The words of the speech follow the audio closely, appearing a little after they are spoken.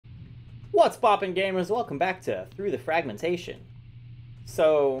What's poppin', gamers? Welcome back to Through the Fragmentation.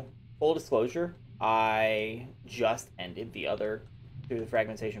 So, full disclosure, I just ended the other Through the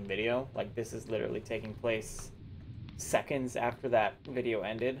Fragmentation video. Like, this is literally taking place seconds after that video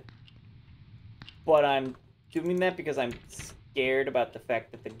ended. But I'm doing that because I'm scared about the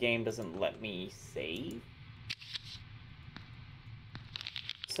fact that the game doesn't let me save.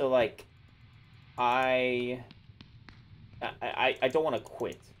 So, like, I don't want to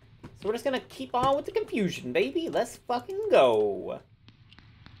quit. So we're just gonna keep on with the confusion, baby. Let's fucking go.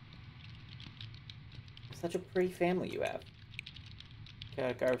 Such a pretty family you have.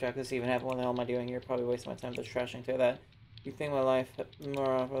 God, garbage out this even happen. What the hell am I doing here? Probably wasting my time just trashing to that. You think my life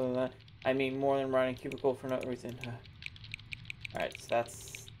more often than that? I mean more than running a cubicle for no reason. Alright, so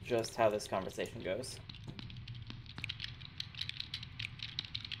that's just how this conversation goes.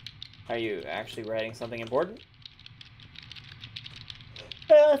 Are you actually writing something important?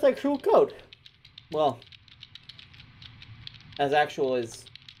 Yeah, that's actual code. Well, as actual as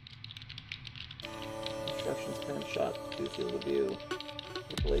instructions, current shot, to field of view,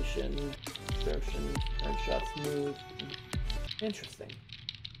 manipulation, instructions, current shot smooth. Interesting.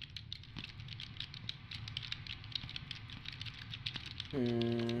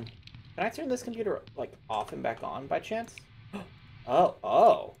 Can I turn this computer like off and back on by chance?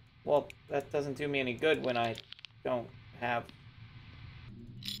 Oh. Well, that doesn't do me any good when I don't have.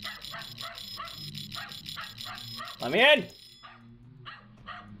 Let me in!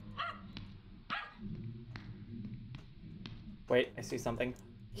 Wait, I see something.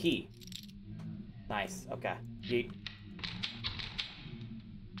 Key. Nice, okay. Yeet.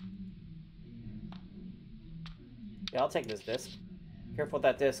 Yeah, I'll take this disc. Careful with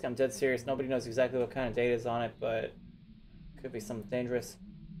that disc, I'm dead serious. Nobody knows exactly what kind of data is on it, but could be something dangerous.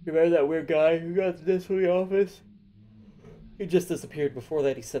 You remember that weird guy who got the disc from the office? He just disappeared. Before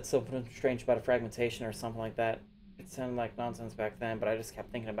that, he said something strange about a fragmentation or something like that. It sounded like nonsense back then, but I just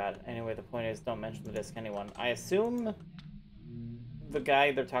kept thinking about it. Anyway, the point is, don't mention the disc to anyone. I assume the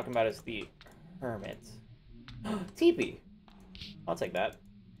guy they're talking about is the hermit. Teepee! I'll take that.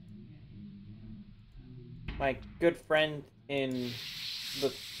 My good friend in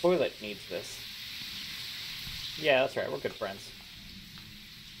the toilet needs this. Yeah, that's right, we're good friends.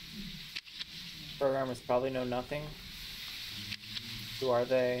 Programmers probably know nothing. Who are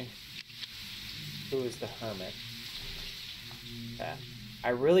they? Who is the hermit? Okay. I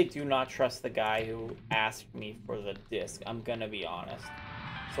really do not trust the guy who asked me for the disc. I'm gonna be honest.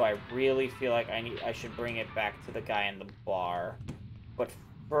 So I really feel like I should bring it back to the guy in the bar. But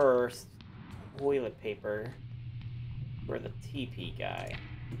first, toilet paper for the TP guy.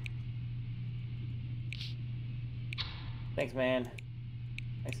 Thanks, man.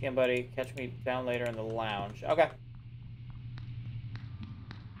 Thanks again, buddy. Catch me down later in the lounge. Okay.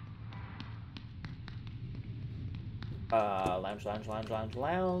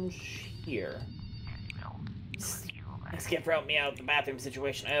 Lounge here. Thanks again for helping me out with the bathroom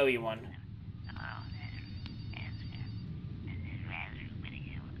situation. I owe you one.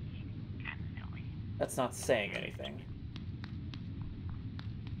 That's not saying anything.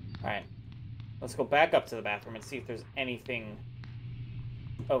 Alright. Let's go back up to the bathroom and see if there's anything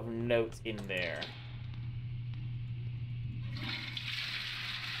of note in there.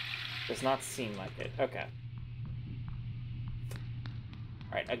 Does not seem like it. Okay.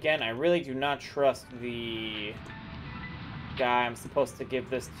 Alright, again, I really do not trust the guy I'm supposed to give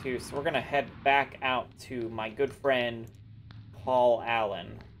this to, so we're gonna head back out to my good friend, Paul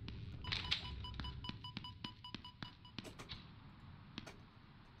Allen.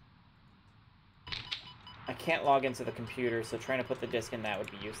 I can't log into the computer, so trying to put the disc in that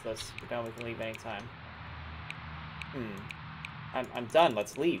would be useless. We can leave anytime. I'm done.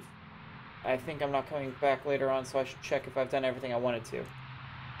 Let's leave. I think I'm not coming back later on, so I should check if I've done everything I wanted to.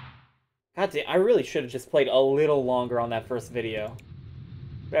 God damn, I really should have just played a little longer on that first video.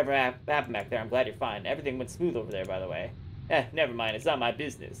 Whatever happened back there, I'm glad you're fine. Everything went smooth over there, by the way. Never mind, it's not my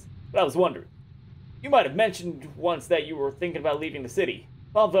business. But I was wondering. You might have mentioned once that you were thinking about leaving the city.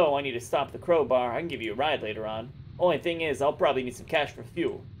 Although I need to stop the crowbar, I can give you a ride later on. Only thing is, I'll probably need some cash for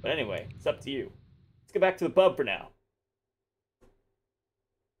fuel. But anyway, it's up to you. Let's get back to the pub for now.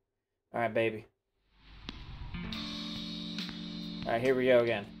 Alright, baby. Alright, here we go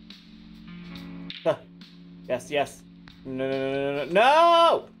again. Huh. Yes.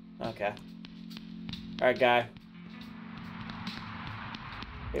 No! Okay. Alright, guy.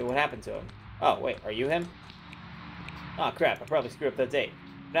 Hey, what happened to him? Oh, wait, are you him? Oh, crap, I probably screwed up that date.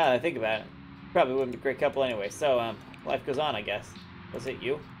 Now that I think about it, probably wouldn't be a great couple anyway, so, life goes on, I guess. Was it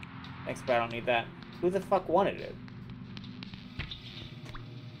you? Thanks, but I don't need that. Who the fuck wanted it?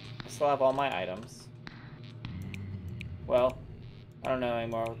 still have all my items. Well, I don't know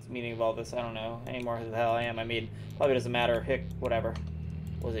anymore what's the meaning of all this. I don't know anymore who the hell I am. I mean, probably doesn't matter. Hick, whatever.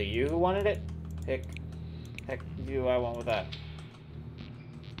 Was it you who wanted it? Hick. Heck do I want with that?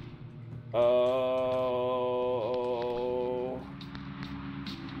 Oh.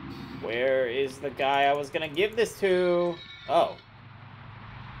 Where is the guy I was gonna give this to? Oh.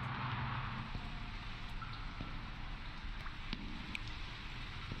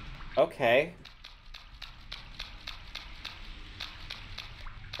 Okay.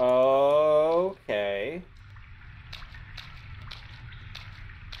 Okay.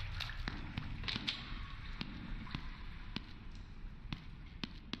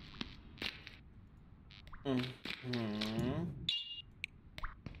 Mm-hmm.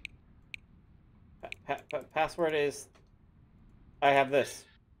 Password is... I have this.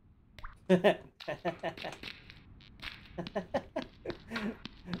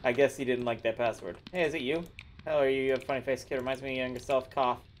 I guess he didn't like that password. Hey, is it you? Hell are you? You have a funny face, kid. Reminds me of your younger self.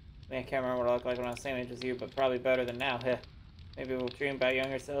 Cough. I can't remember what I looked like when I was the same age as you, but probably better than now. Heh. Maybe we'll dream about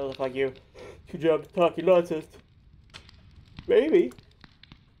younger self look like you. Too job talking nonsense. Maybe.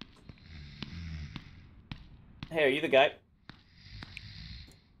 Hey, are you the guy?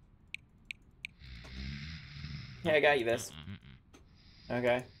 Hey, I got you this.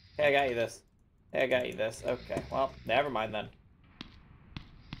 Okay. Hey, I got you this. Hey, I got you this. Okay, well, never mind then.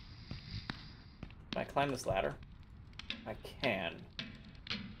 Can I climb this ladder? I can.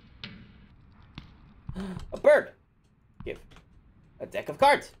 A bird! Give. A deck of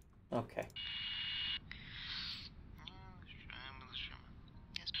cards! Okay.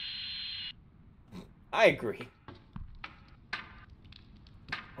 I agree.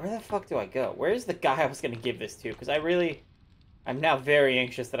 Where the fuck do I go? Where's the guy I was gonna give this to? Because I'm now very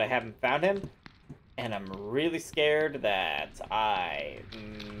anxious that I haven't found him. And I'm really scared that I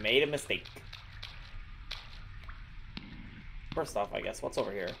made a mistake. First off, I guess, what's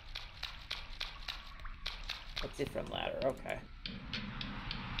over here? A different ladder, okay.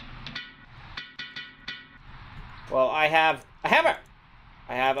 Well, I have a hammer!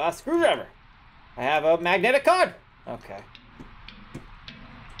 I have a screwdriver! I have a magnetic card! Okay.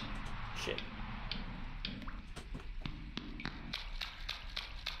 Shit.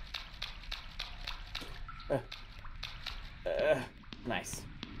 Nice.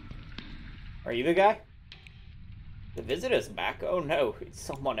 Are you the guy? The visitor's back? Oh no, it's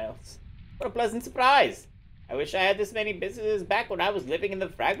someone else. What a pleasant surprise! I wish I had this many visitors back when I was living in the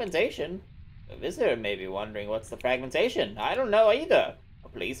fragmentation. The visitor may be wondering what's the fragmentation. I don't know either. A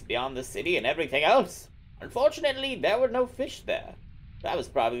place beyond the city and everything else. Unfortunately, there were no fish there. That was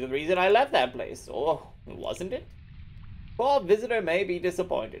probably the reason I left that place, or wasn't it? Poor visitor may be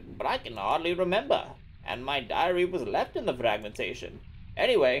disappointed, but I can hardly remember, and my diary was left in the fragmentation.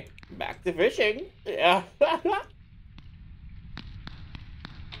 Anyway, back to fishing.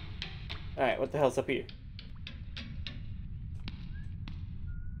 Alright, what the hell's up here?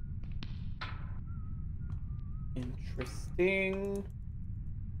 Interesting.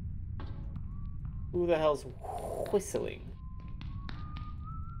 Who the hell's whistling?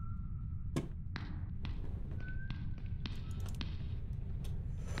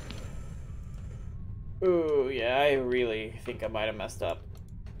 Ooh, yeah, I really think I might have messed up.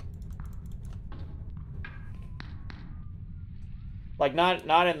 Like,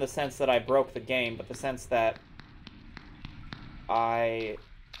 not in the sense that I broke the game, but the sense that I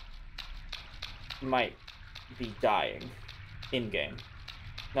might be dying in-game.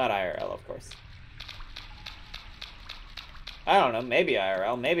 Not IRL, of course. I don't know, maybe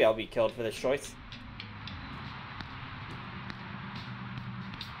IRL. Maybe I'll be killed for this choice.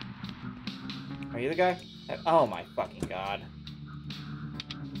 Are you the guy? Oh my fucking god.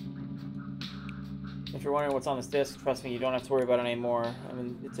 If you're wondering what's on this disc, trust me, you don't have to worry about it anymore. I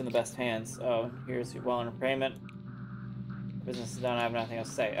mean, it's in the best hands. Oh, here's your well-earned payment. Business is done, I have nothing else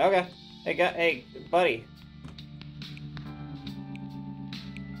to say. Okay. Hey, buddy.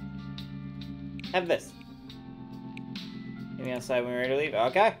 Have this. Meet me outside when we're ready to leave.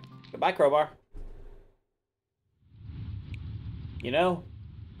 Okay. Goodbye, crowbar. You know,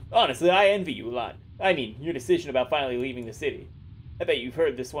 honestly, I envy you a lot. I mean, your decision about finally leaving the city. I bet you've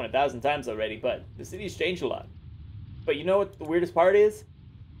heard this one 1,000 times already, but the city's changed a lot. But you know what the weirdest part is?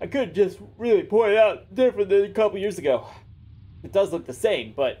 I could just really point out different than a couple years ago. It does look the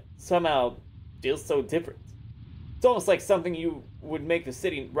same, but somehow feels so different. It's almost like something you would make the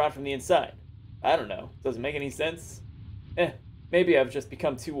city rot from the inside. I don't know. Doesn't make any sense. Maybe I've just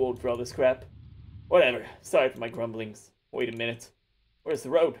become too old for all this crap. Whatever. Sorry for my grumblings. Wait a minute. Where's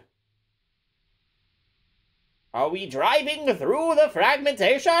the road? Are we driving through the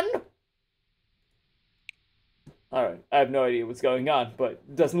fragmentation? Alright, I have no idea what's going on, but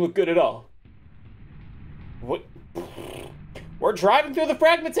it doesn't look good at all. What? We're driving through the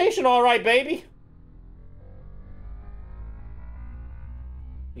fragmentation, alright, baby!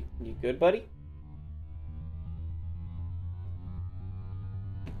 You good, buddy?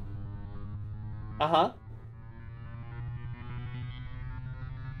 Uh-huh.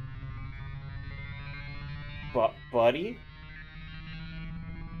 Buddy?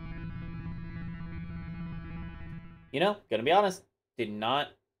 You know, gonna be honest, did not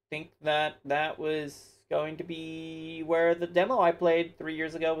think that that was going to be where the demo I played 3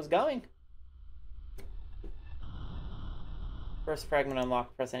 years ago was going. First fragment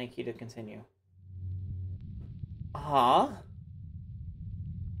unlocked, press any key to continue. Huh?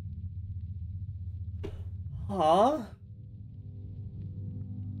 Huh?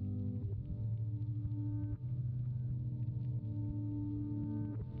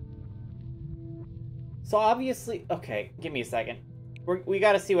 So obviously, okay, give me a second. We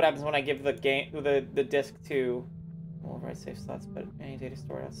gotta see what happens when I give the disc to. We'll override safe slots, but any data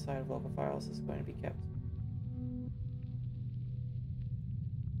stored outside of local files is going to be kept.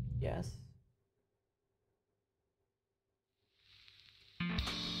 Yes.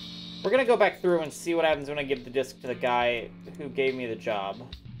 We're gonna go back through and see what happens when I give the disc to the guy who gave me the job.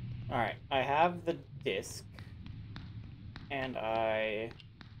 Alright, I have the disc. And I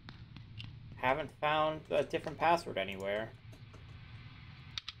haven't found a different password anywhere.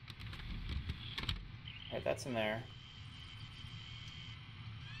 Alright, that's in there.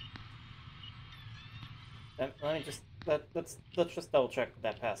 Let me just let's just double check what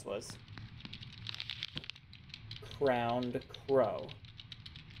that pass was. Crowned Crow.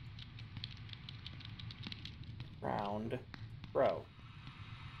 Crowned Crow.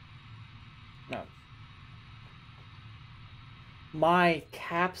 No. My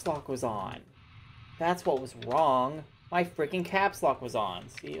caps lock was on. That's what was wrong. My freaking caps lock was on.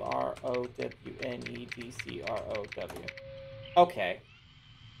 CROWNEDCROW. Okay.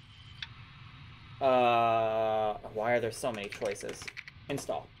 Why are there so many choices?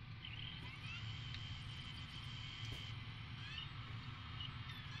 Install.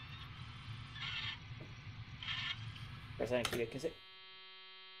 Press any key to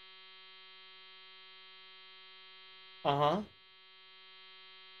Uh-huh.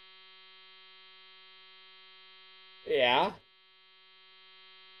 Yeah.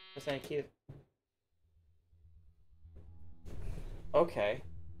 Press any key. Okay.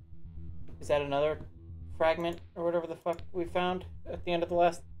 Is that another fragment or whatever the fuck we found at the end of the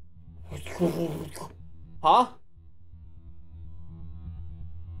last? Huh?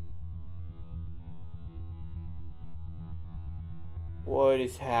 What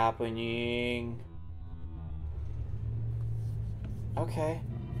is happening? Okay.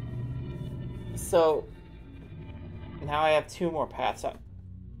 So now I have 2 more paths.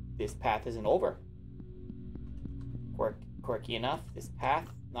 This path isn't over. Quirky enough. This path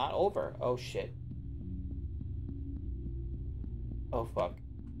not over. Oh shit. Oh fuck.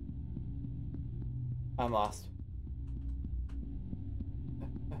 I'm lost.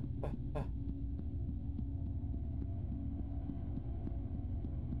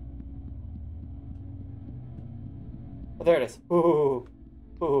 Oh, there it is. Ooh.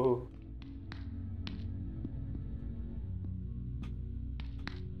 Ooh.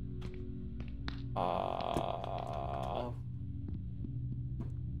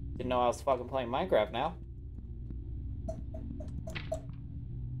 Didn't know I was fucking playing Minecraft now.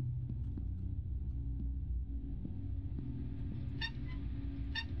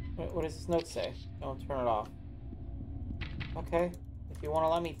 What does this note say? Don't turn it off. Okay. If you want to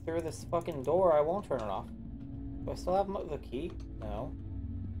let me through this fucking door, I won't turn it off. Do I still have the key? No.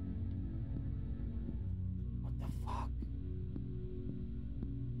 What the fuck?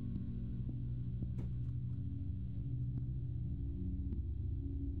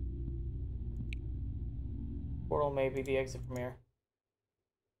 Portal may be the exit from here.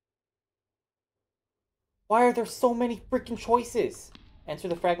 Why are there so many freaking choices? Enter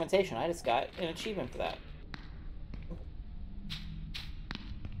the fragmentation. I just got an achievement for that.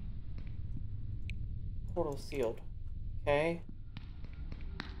 Portal sealed. Okay.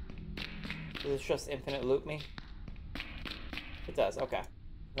 Does this just infinite loop me? It does, okay.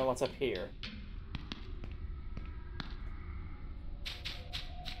 Then what's up here?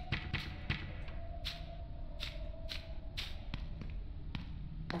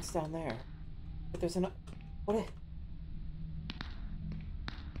 What's down there? But there's an... What is...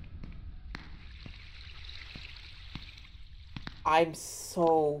 I'm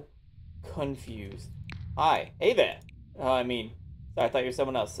so confused. Hi. Hey there. I mean, sorry, I thought you were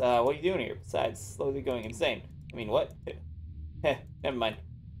someone else. What are you doing here besides slowly going insane? I mean, what? Heh, never mind.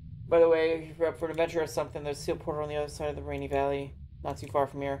 By the way, if you're up for an adventure or something, there's a seal portal on the other side of the Rainy Valley, not too far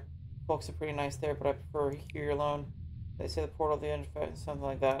from here. Folks are pretty nice there, but I prefer here alone. They say the portal at the end, something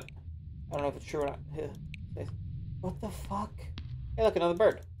like that. I don't know if it's true or not. What the fuck? Hey, look, another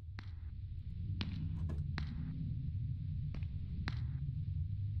bird.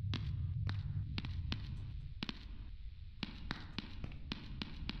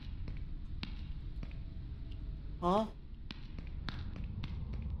 Huh?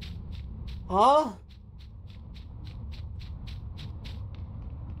 Huh?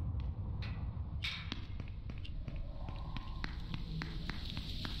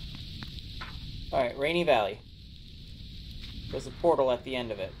 Alright, Rainy Valley. There's a portal at the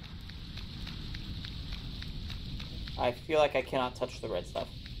end of it. I feel like I cannot touch the red stuff.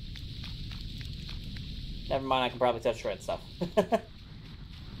 Never mind, I can probably touch the red stuff.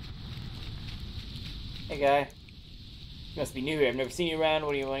 Hey, guy. You must be new here. I've never seen you around.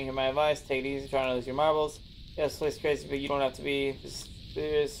 What do you want to hear my advice? Take it easy, try not to lose your marbles. Yes, this place is crazy, but you don't have to be.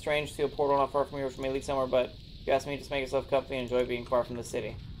 It's strange to see a portal not far from here, which may lead somewhere, but if you ask me, just make yourself comfy and enjoy being far from the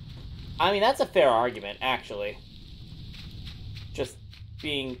city. I mean, that's a fair argument, actually. Just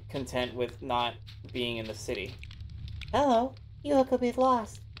being content with not being in the city. Hello. You look a bit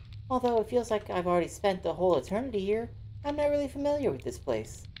lost. Although it feels like I've already spent the whole eternity here, I'm not really familiar with this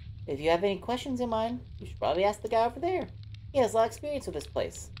place. If you have any questions in mind, you should probably ask the guy over there. He has a lot of experience with this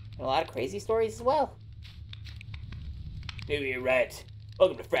place, and a lot of crazy stories as well. Maybe you're right.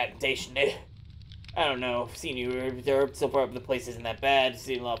 Welcome to fragmentation, eh? I don't know. Seeing you so far up the place isn't that bad.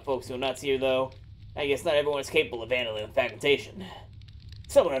 Seeing a lot of folks who are nuts here, though. I guess not everyone is capable of handling fragmentation.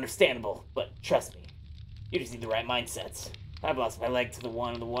 Somewhat understandable, but trust me, you just need the right mindsets. I've lost my leg to the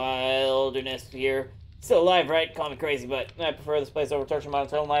one in the wilderness here. Still alive, right? Call me crazy, but I prefer this place over torturing my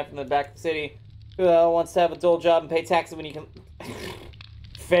own life in the back of the city. Who wants to have a dull job and pay taxes when you can...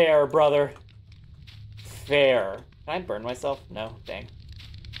 Fair, brother. Fair. Can I burn myself? No, dang.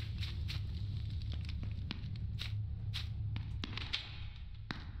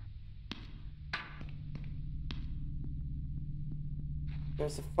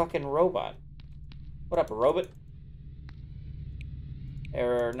 There's a fucking robot. What up, a robot?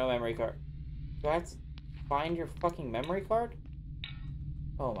 Error, no memory card. Do I have to find your fucking memory card?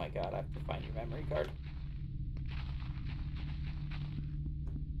 Oh my god, I have to find your memory card.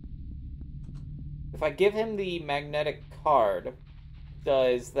 If I give him the magnetic card,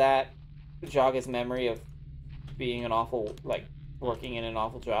 does that jog his memory of being an awful, like, working in an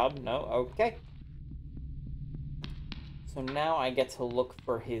awful job? No? Okay. So now I get to look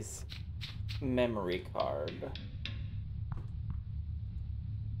for his memory card.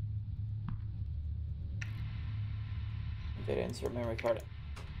 Did insert memory card.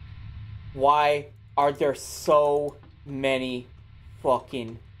 Why are there so many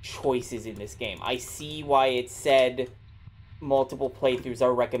fucking choices in this game? I see why it said multiple playthroughs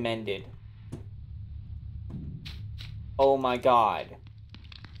are recommended. Oh my god.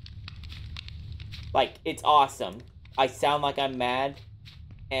 Like, it's awesome. I sound like I'm mad,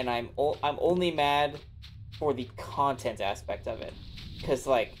 and I'm only mad for the content aspect of it. Because,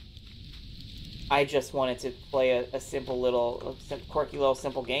 like, I just wanted to play a simple little, quirky little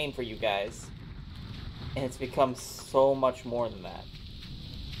simple game for you guys. And it's become so much more than that.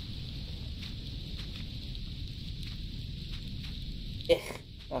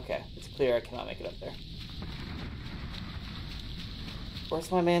 Okay, it's clear I cannot make it up there.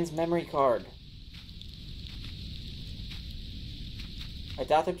 Where's my man's memory card? I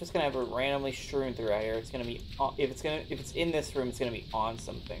doubt they're just gonna have it randomly strewn through out here. It's gonna be if it's in this room, it's gonna be on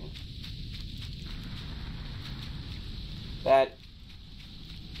something. That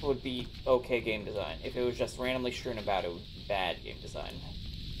would be okay game design. If it was just randomly strewn about, it would be bad game design.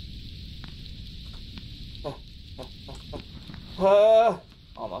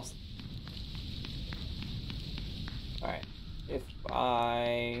 Almost. Alright. If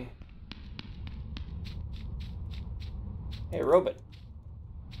I... Hey, robot.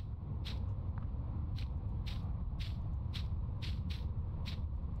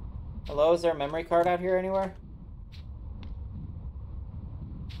 Hello, is there a memory card out here anywhere?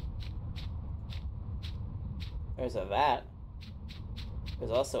 There's a that. There's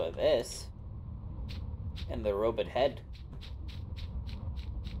also a this. And the robot head.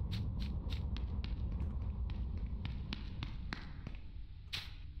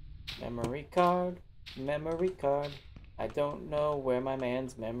 Memory card. Memory card. I don't know where my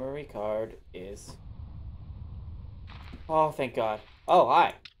man's memory card is. Oh, thank God. Oh,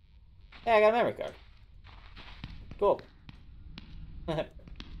 hi. Hey, I got a memory card. cool. What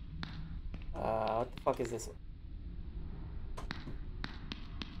the fuck is this?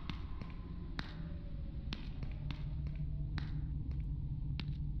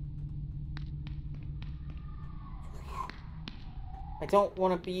 I don't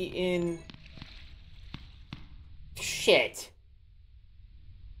want to be in... Shit!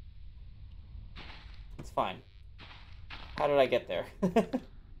 It's fine. How did I get there? Did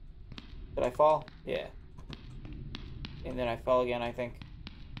I fall? Yeah. And then I fell again, I think.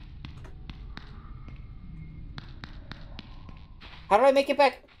 How did I make it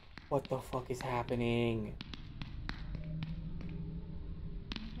back? What the fuck is happening?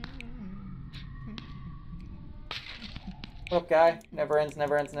 What up, guy? Never ends,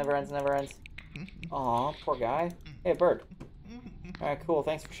 never ends, never ends, never ends. Aw, poor guy. Hey, bird. Alright, cool.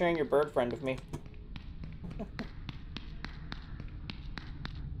 Thanks for sharing your bird friend with me.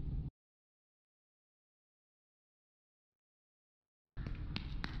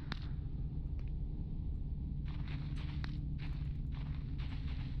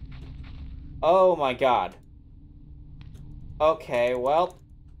 Oh my god. Okay, well...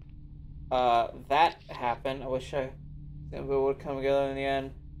 that happened. I wish we would come together in the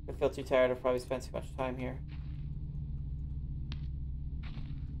end. I feel too tired. I've probably spent too much time here.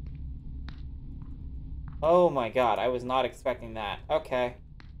 Oh my god, I was not expecting that. Okay.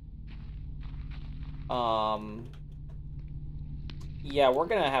 Yeah, we're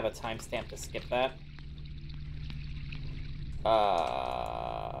gonna have a timestamp to skip that.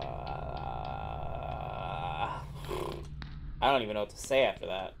 I don't even know what to say after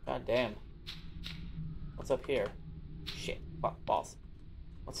that. God damn. What's up here? Shit. Fuck, balls.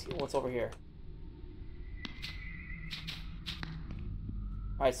 What's over here?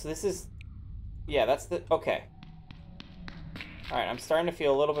 Alright, so this is... Yeah, that's the... Okay. Alright, I'm starting to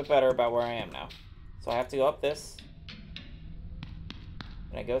feel a little bit better about where I am now. So I have to go up this.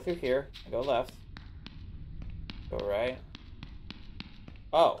 And I go through here. I go left. Go right.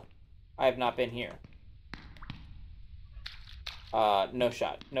 Oh. I have not been here. No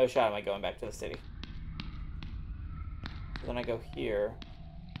shot. No shot am I going back to the city. So then I go here.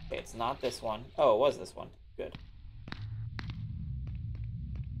 Okay, it's not this one. Oh, it was this one. Good.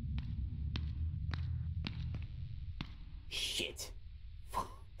 Shit. Fuck.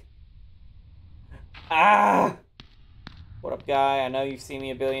 Ah! What up, guy? I know you've seen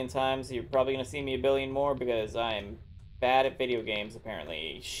me a billion times. You're probably gonna see me a billion more because I'm bad at video games,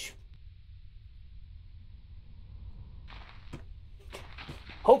 apparently.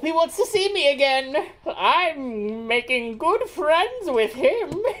 Hope he wants to see me again. I'm making good friends with him.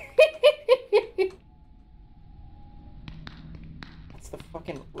 That's the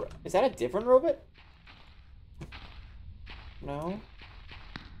fucking... Is that a different robot? No.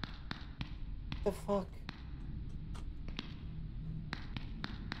 What the fuck?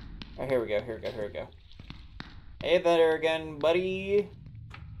 Oh, here we go, here we go, here we go. Hey there again, buddy.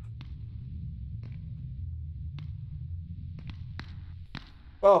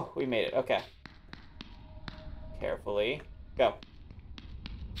 Oh, we made it. Okay. Carefully. Go.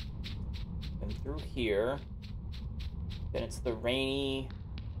 And through here. Then it's the rainy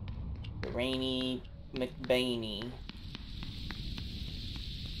McBainy.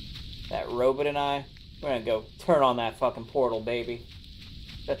 That robot and I, we're gonna go turn on that fucking portal, baby.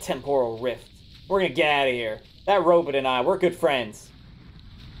 That temporal rift. We're gonna get out of here. That robot and I, we're good friends.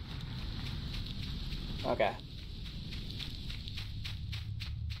 Okay.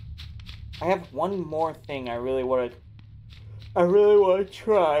 I have one more thing I really want to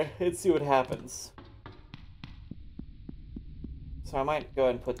try and see what happens. So I might go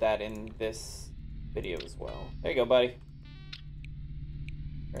ahead and put that in this video as well. There you go, buddy.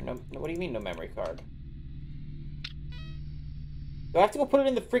 Or no, what do you mean no memory card? Do I have to go put it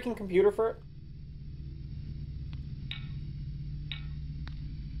in the freaking computer for it?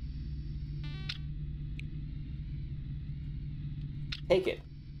 Take it.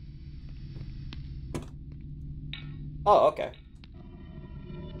 Oh, okay.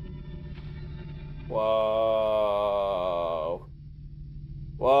 Whoa.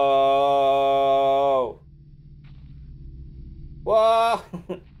 Whoa. Whoa.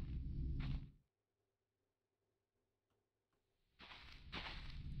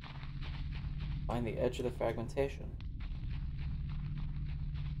 Find the edge of the fragmentation.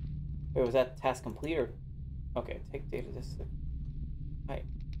 Wait, was that task complete or? Okay, take data this. Right.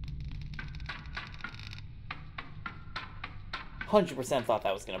 100% thought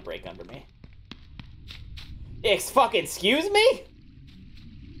that was gonna break under me. Excuse me?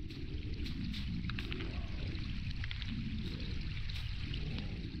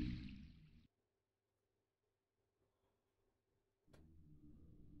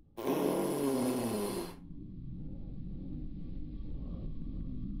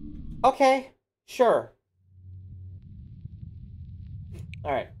 Okay, sure.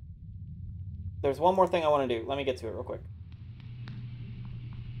 Alright. There's one more thing I want to do. Let me get to it real quick.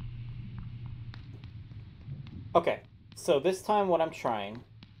 Okay, so this time what I'm trying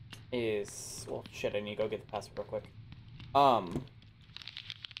is... Well, shit, I need to go get the password real quick.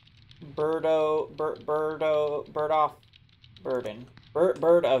 Bird off burden.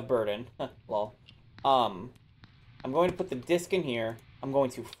 Bird of burden. Lol. I'm going to put the disc in here. I'm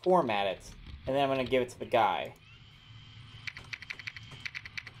going to format it, and then I'm going to give it to the guy.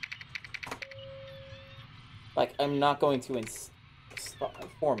 Like, I'm not going to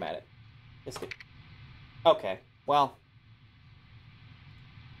format it. Just okay, well.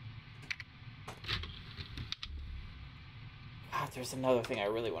 God, there's another thing I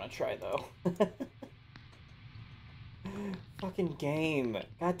really want to try, though. Fucking game.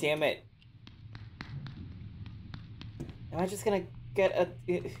 God damn it. Am I just gonna get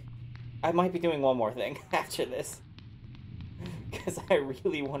a... I might be doing one more thing after this. Because I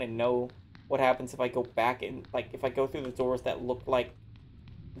really want to know what happens if I go back and... Like, if I go through the doors that look like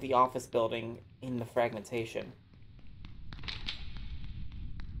the office building in the fragmentation.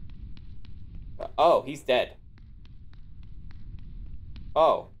 Oh, he's dead.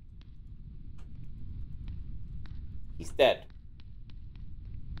 Oh. He's dead.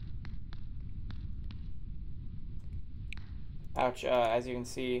 Ouch. As you can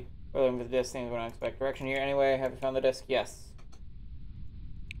see, we're looking for the disc. Things we don't expect direction here. Anyway, have you found the disc? Yes.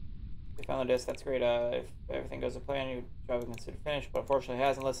 We found the disc. That's great. If everything goes to plan, your job is considered finished, but unfortunately it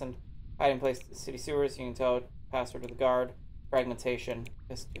hasn't. Listen, hiding place to the city sewers. You can tell password to the guard. Fragmentation.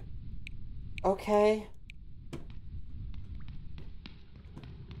 Just... Okay.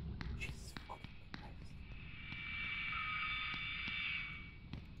 Jesus fucking Christ.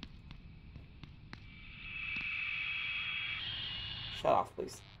 Shut off,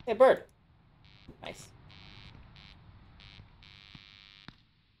 please. Hey, bird. Nice.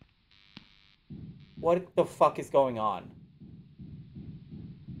 What the fuck is going on?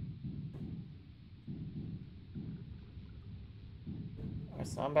 Alright,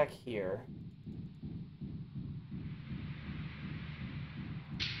 so I'm back here.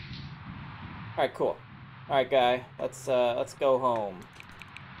 Alright, cool. Alright, guy. Let's go home.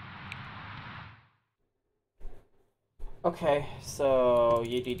 Okay, so...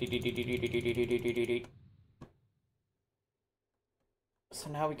 So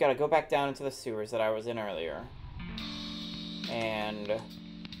now we gotta go back down into the sewers that I was in earlier. And...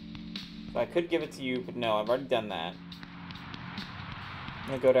 So I could give it to you, but no, I've already done that. I'm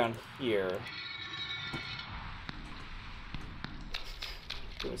gonna go down here.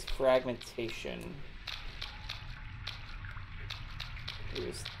 It was fragmentation. It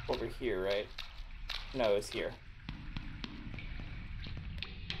was over here, right? No, it was here.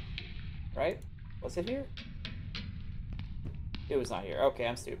 Right? Was it here? It was not here. Okay,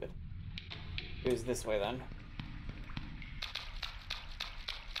 I'm stupid. It was this way then.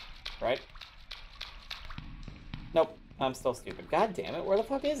 Right? Nope. I'm still stupid. God damn it, where the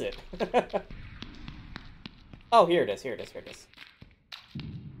fuck is it? Oh, here it is, here it is, here it is.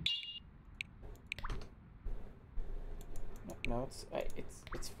 No,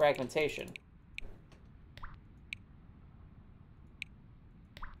 it's fragmentation.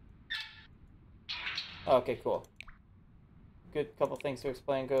 Okay, cool. Good couple things to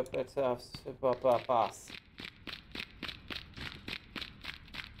explain. Go, but boss.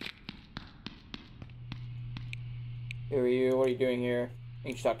 Who are you? What are you doing here?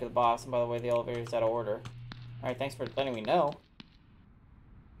 You should talk to the boss. And by the way, the elevator is out of order. All right, thanks for letting me know.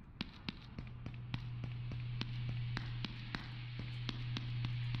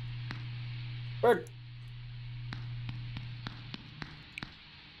 Bird.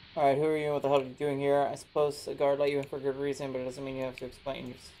 Alright, who are you and what the hell are you doing here? I suppose a guard let you in for a good reason, but it doesn't mean you have to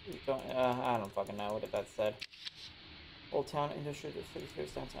explain. You don't, I don't fucking know what that said. Old Town Industry, the city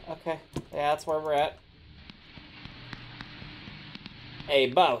fair's downtown. Okay, yeah, that's where we're at. Hey,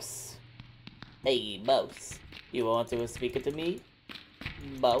 boss. Hey, boss. You want to speak to me?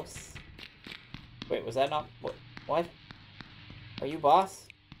 Boss. Wait, was that not... What? Are you boss?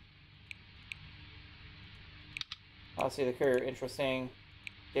 I'll see the career. Interesting.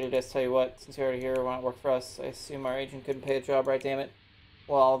 Data desk, tell you what, since you're already here, why not work for us? I assume our agent couldn't pay the job, right? Damn it.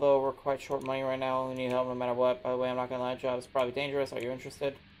 Well, although we're quite short money right now, we need help no matter what. By the way, I'm not gonna lie, the job is probably dangerous. Are you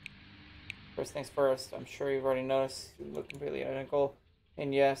interested? First things first, I'm sure you've already noticed you look completely identical.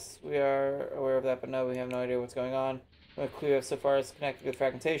 And yes, we are aware of that, but no, we have no idea what's going on. No clue we have so far is connected with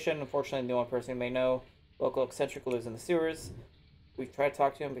fragmentation. Unfortunately, the only person who may know, local eccentric who lives in the sewers. We've tried to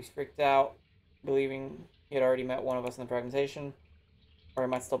talk to him, but he's freaked out, believing he had already met one of us in the fragmentation. Or he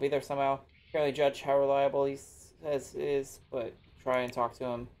might still be there somehow. Can't really judge how reliable he says is, but try and talk to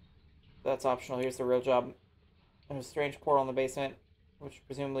him. That's optional. Here's the real job. There's a strange portal in the basement, which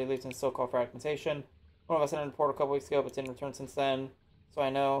presumably leads in so-called fragmentation. One of us entered the portal a couple weeks ago, but didn't return since then. So I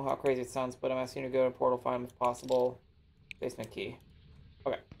know how crazy it sounds, but I'm asking you to go to the portal, find him if possible. Basement key.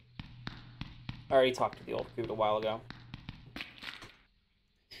 Okay. I already talked to the old dude a while ago.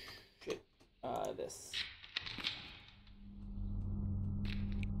 Shit. This.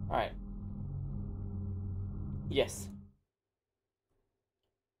 Alright. Yes.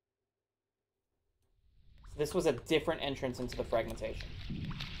 So this was a different entrance into the fragmentation.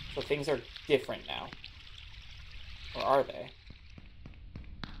 So things are different now. Or are they?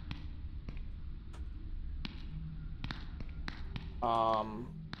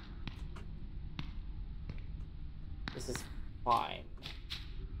 This is fine.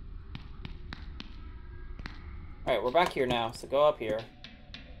 Alright, we're back here now, so go up here.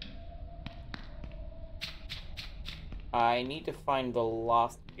 I need to find the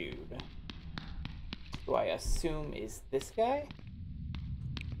lost dude. Who I assume is this guy?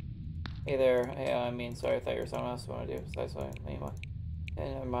 Hey there. Hey, sorry, I thought you were someone else. What do you want to do? Besides, anyway.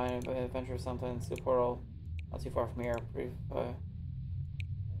 Hey, never mind, adventure or something. It's the portal. Not too far from here. Pretty, okay,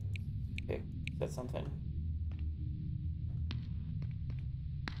 said something.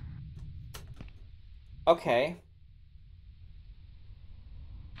 Okay.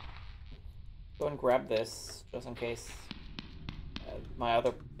 Go and grab this, just in case. My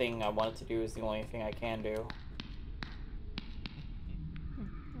other thing I wanted to do is the only thing I can do.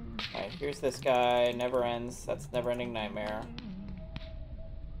 Alright, here's this guy. Never ends. That's never-ending nightmare.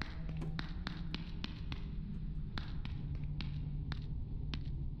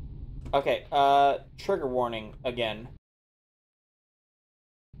 Okay, trigger warning again.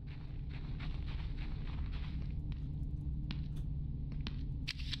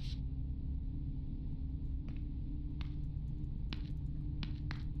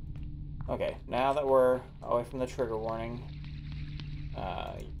 Okay, now that we're away from the trigger warning,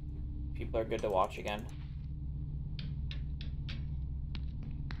 people are good to watch again.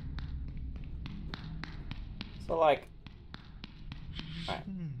 So, like, alright,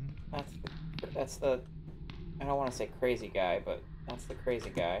 that's the, I don't want to say crazy guy, but that's the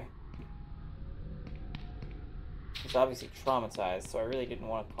crazy guy. He's obviously traumatized, so I really didn't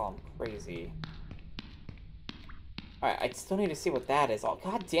want to call him crazy. Alright, I still need to see what that is. Oh,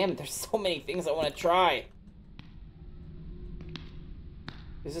 god damn it, there's so many things I want to try.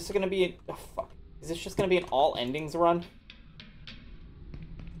 Is this gonna be oh, fuck. Is this just gonna be an all endings run?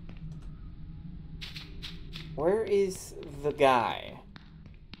 Where is the guy?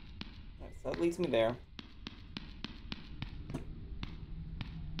 Right, so that leads me there.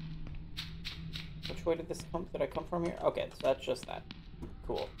 Which way did this come? Did I come from here? Okay, so that's just that.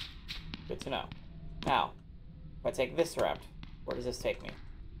 Cool. Good to know. Now, if I take this route, where does this take me?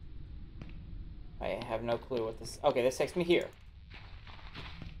 I have no clue what this... Okay, this takes me here.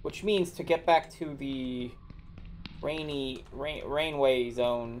 Which means to get back to the rainway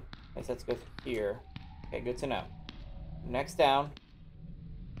zone, I guess let's go through here. Okay, good to know. Next down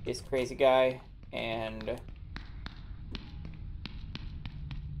is crazy guy and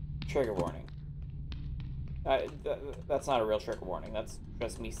trigger warning. That's not a real trigger warning. That's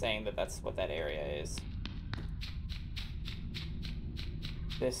just me saying that that's what that area is.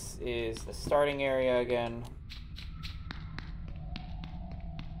 This is the starting area again.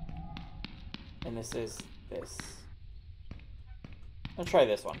 And this is this. I'll try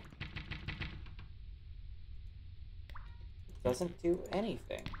this one. Doesn't do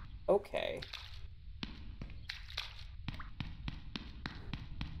anything. Okay.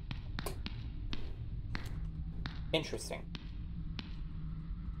 Interesting.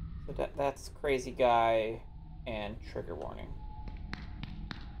 So that's crazy guy and trigger warning.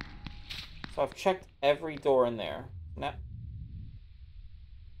 So I've checked every door in there. Now,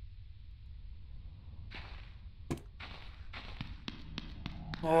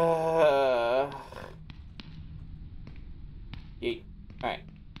 yeet. Alright.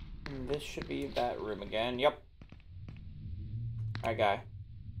 This should be that room again. Yep. Alright, guy.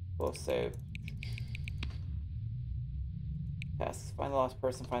 We'll save. Tasks. Find the lost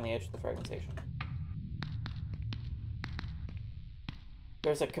person, find the edge of the fragmentation.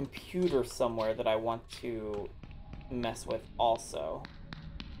 There's a computer somewhere that I want to mess with also.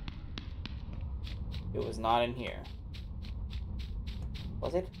 It was not in here.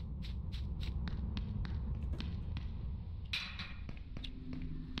 Was it?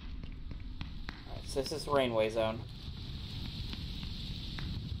 Alright, so this is Rainway Zone.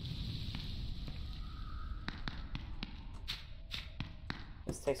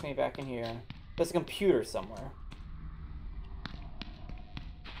 This takes me back in here. There's a computer somewhere.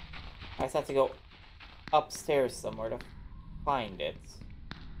 I just have to go upstairs somewhere to find it.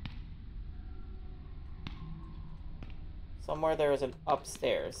 Somewhere there is an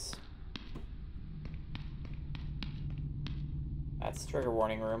upstairs. That's trigger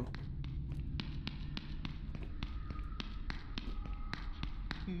warning room.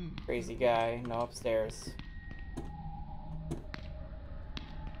 Crazy guy, no upstairs.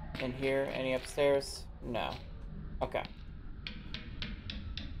 In here, any upstairs? No. Okay.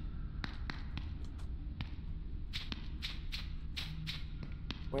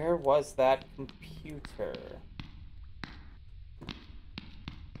 Where was that computer?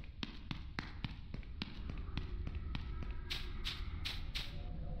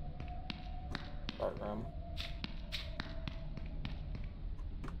 Start room.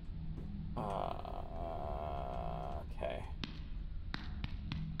 Okay.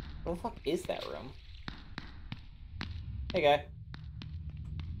 Where the fuck is that room? Hey, guy.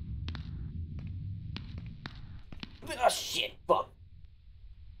 Oh, shit. Fuck.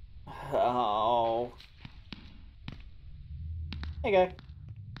 Oh. Hey, guy.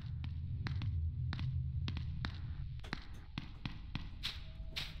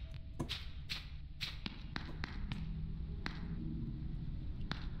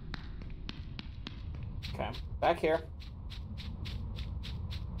 Okay. Back here.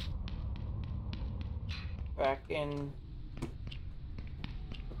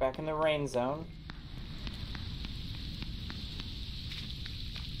 Back in the rain zone.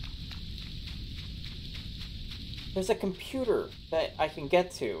 There's a computer that I can get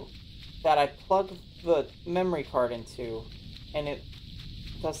to that I plug the memory card into and it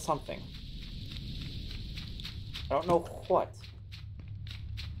does something. I don't know what,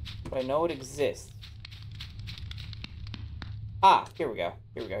 but I know it exists. Ah, here we go.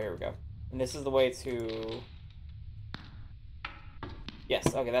 Here we go, here we go. And this is the way to...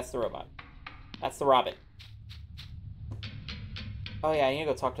 Yes, okay, that's the robot. That's the Robin. Oh yeah, I need to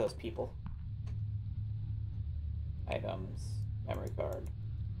go talk to those people. Items. Memory card.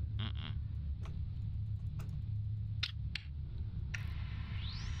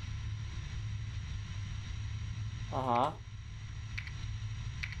 Uh-huh.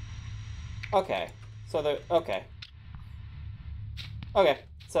 Okay. So the... Okay. Okay.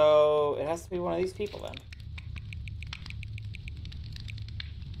 So it has to be one of these people then.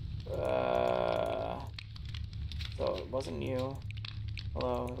 So it wasn't you.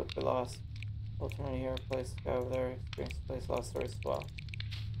 Hello, look, we lost. We'll turn here, place, go over there, experience, place, lost stories as well.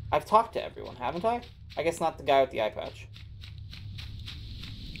 I've talked to everyone, haven't I? I guess not the guy with the eye patch.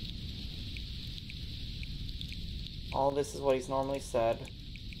 All this is what he's normally said.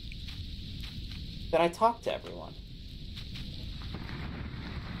 Then I talked to everyone.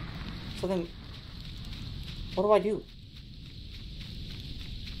 So then, what do I do?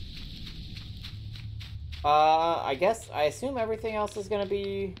 I assume everything else is gonna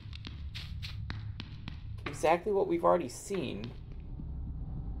be exactly what we've already seen.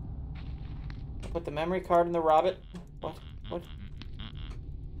 Put the memory card in the Robin. What? What? What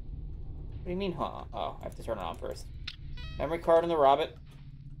do you mean, huh? Oh, I have to turn it on first. Memory card in the Robin.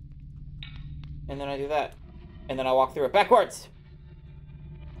 And then I do that. And then I walk through it backwards!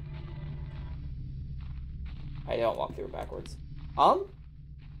 I don't walk through it backwards. I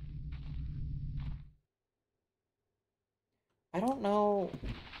don't know...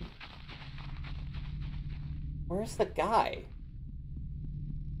 Where's the guy?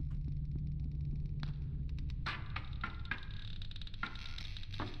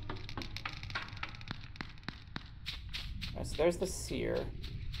 Alright, so there's the seer.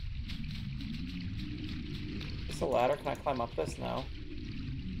 Is this a ladder? Can I climb up this? No.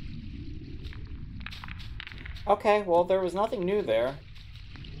 Okay, well, there was nothing new there.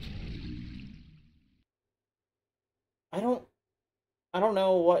 I don't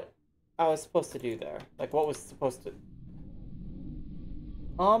know what I was supposed to do there. Like, what was supposed to...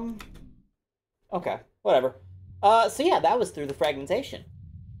 Okay, whatever. So yeah, that was through the fragmentation.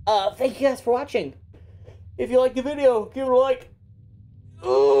 Thank you guys for watching. If you liked the video, give it a like.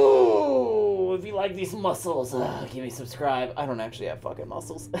 Ooh, if you like these muscles, give me a subscribe. I don't actually have fucking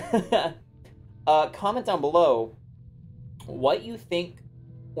muscles. Comment down below what you think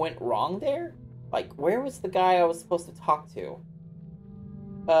went wrong there. Like, where was the guy I was supposed to talk to?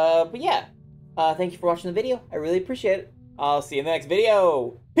 But yeah. Thank you for watching the video. I really appreciate it. I'll see you in the next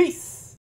video. Peace!